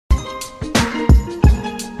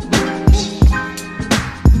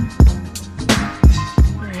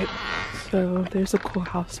So there's a cool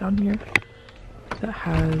house down here that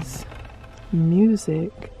has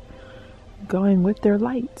music going with their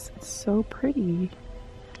lights. It's so pretty.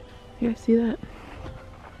 You guys see that?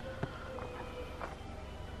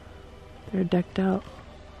 They're decked out.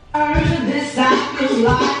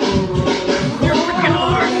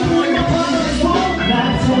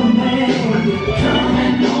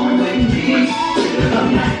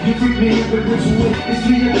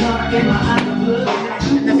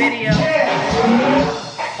 In the video.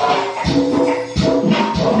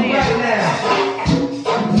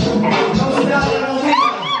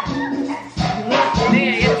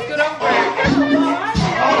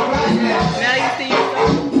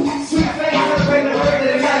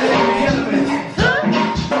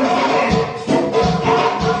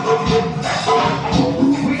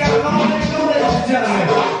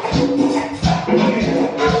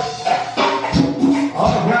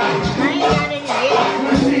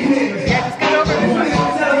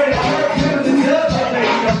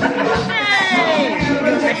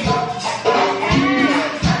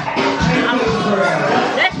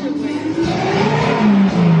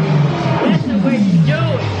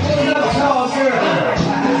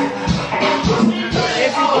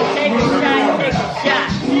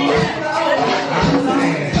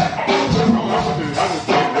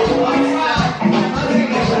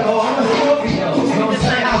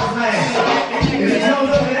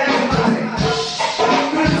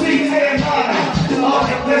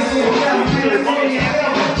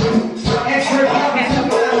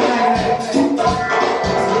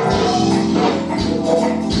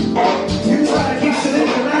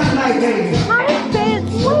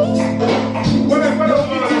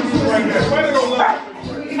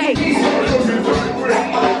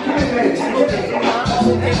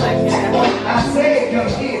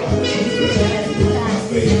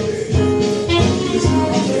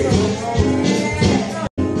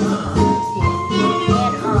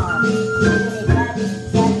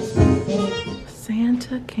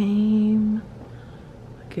 Santa came.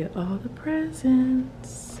 Look at all the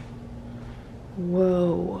presents.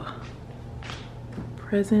 Whoa.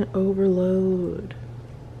 Present overload.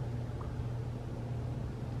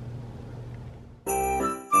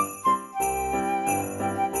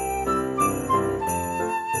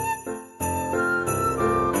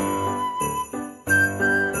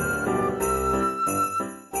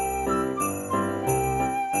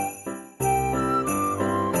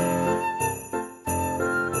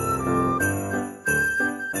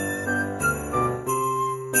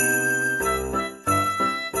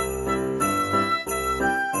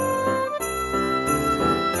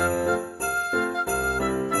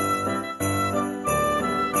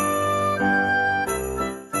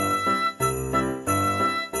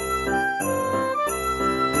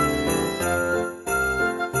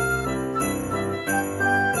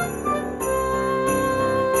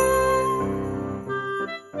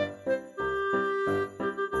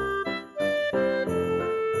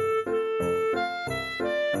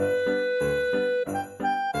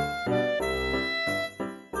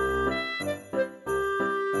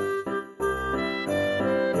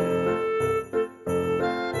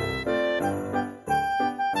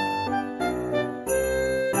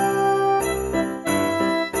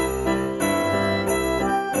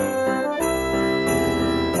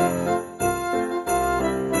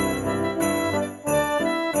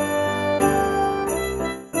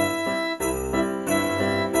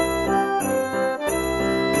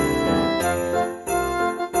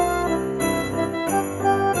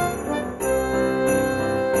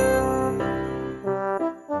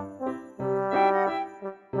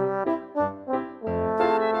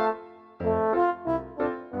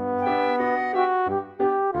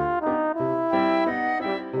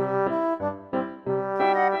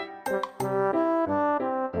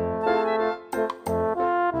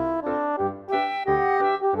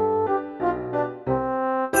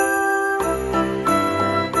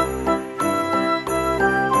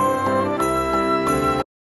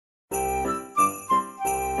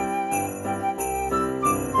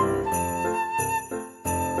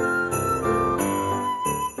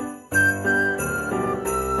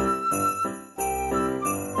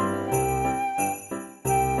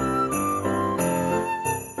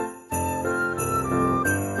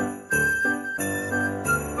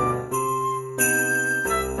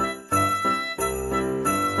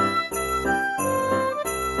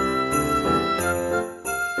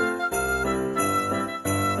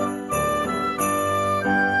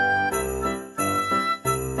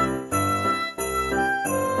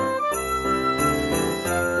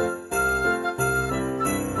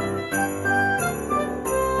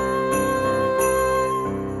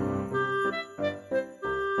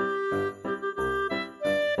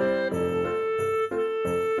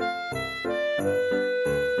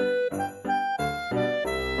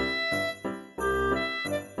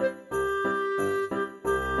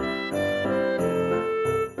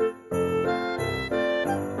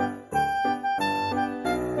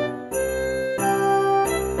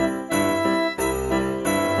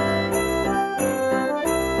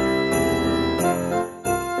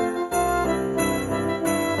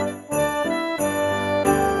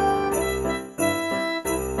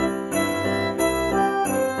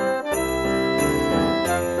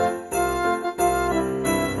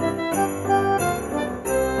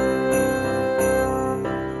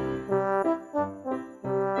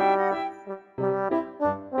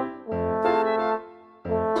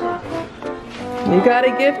 You got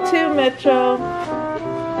a gift too, Metro.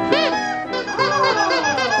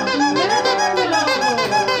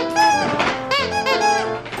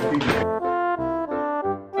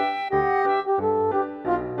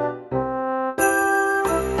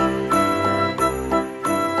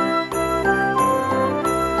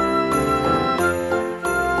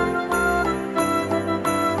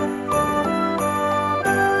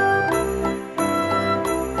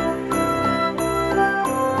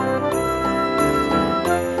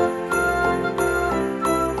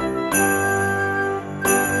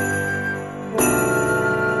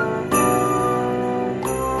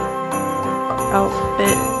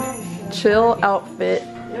 Outfit, chill outfit.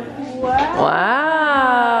 Wow.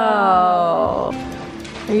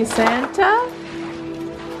 Are you Santa?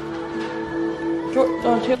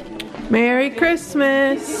 Merry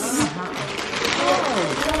Christmas.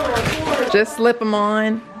 Just slip them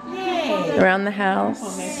on around the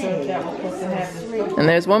house. And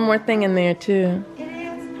there's one more thing in there too.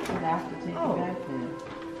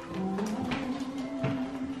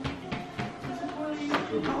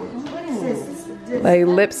 Like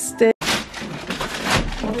lipstick.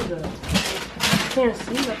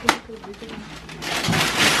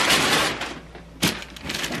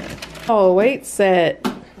 Oh, weight set.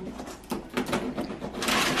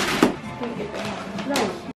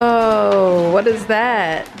 Oh, what is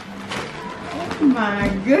that? My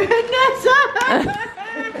goodness.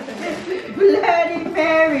 Bloody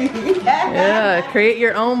Mary. Yeah, create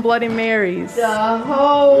your own Bloody Marys. The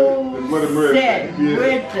whole set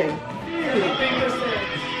with the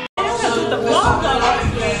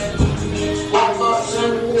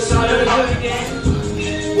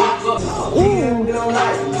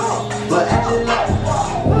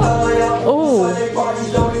Ooh.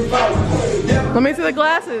 Let me see the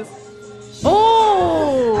glasses.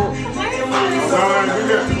 Oh.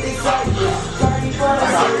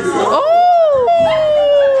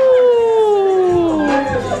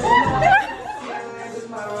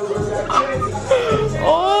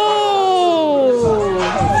 Oh.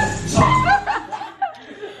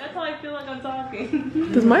 That's how I feel like I'm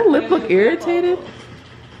talking. Does my lip look irritated?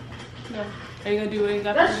 No. Are you gonna do what you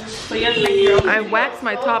got to do? So you have to make your own. I waxed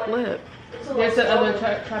my top lip. There's the other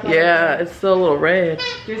tripod. Yeah, it's still a little red.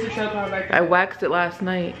 There's a tripod right there. I waxed it last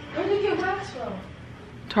night. Where did you get wax from?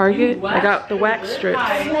 Target. I got the wax strips.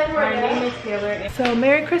 Hi, my name is Taylor. So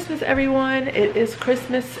Merry Christmas, everyone. It is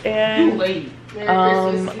Christmas and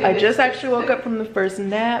I just actually woke up from the first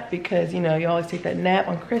nap because, you know, you always take that nap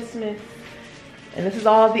on Christmas. And this is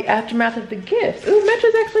all the aftermath of the gifts. Ooh,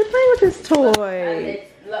 Metro's actually playing with his toy.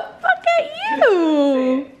 Look at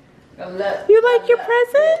you. You like your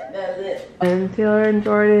present? And Taylor and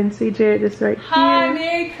Jordan, CJ are just right here. Hi,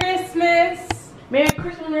 Merry Christmas. Merry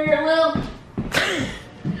Christmas, Merry Little.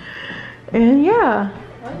 And yeah,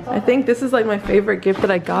 I think this is like my favorite gift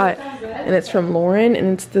that I got. And it's from Lauren,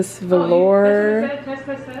 and it's this velour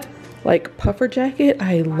like puffer jacket.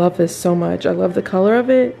 I love this so much. I love the color of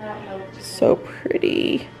it. So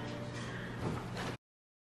pretty.